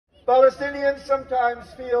Palestinians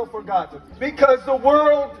sometimes feel forgotten because the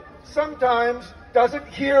world sometimes doesn't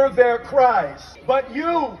hear their cries. But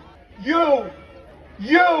you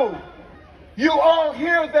all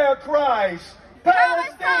hear their cries.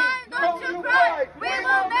 Palestine, don't you cry, we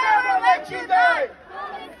will never let you die.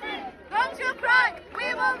 Palestine, don't you cry,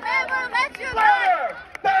 we will never let you die. Louder!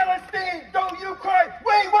 Palestine, don't you cry,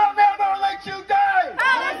 we will never let you die.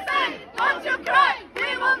 Palestine, don't you cry,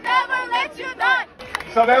 we will never let you die.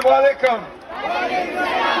 Assalamu alaikum.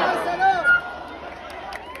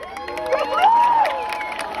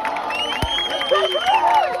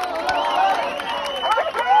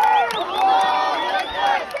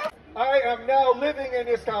 I am now living in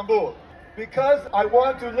Istanbul because I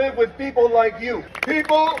want to live with people like you.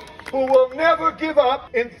 People who will never give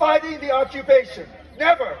up in fighting the occupation.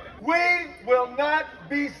 Never. We will not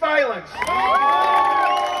be silenced.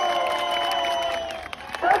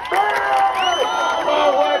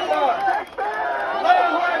 Allahu Akbar.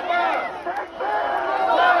 Allahu Akbar.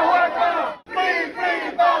 Allahu Akbar. Free, free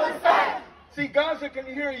Palestine. See, Gaza can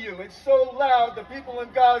hear you. It's so loud, the people in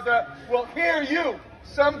Gaza will hear you.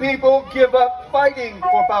 Some people give up fighting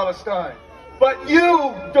for Palestine, but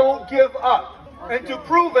you don't give up. And to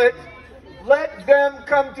prove it, let them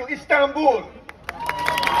come to Istanbul.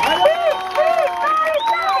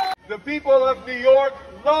 The people of New York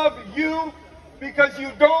love you because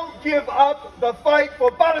you don't give up the fight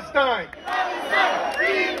for Palestine. Palestine,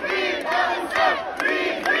 free, free Palestine,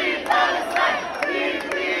 free, free Palestine, free,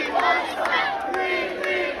 free Palestine.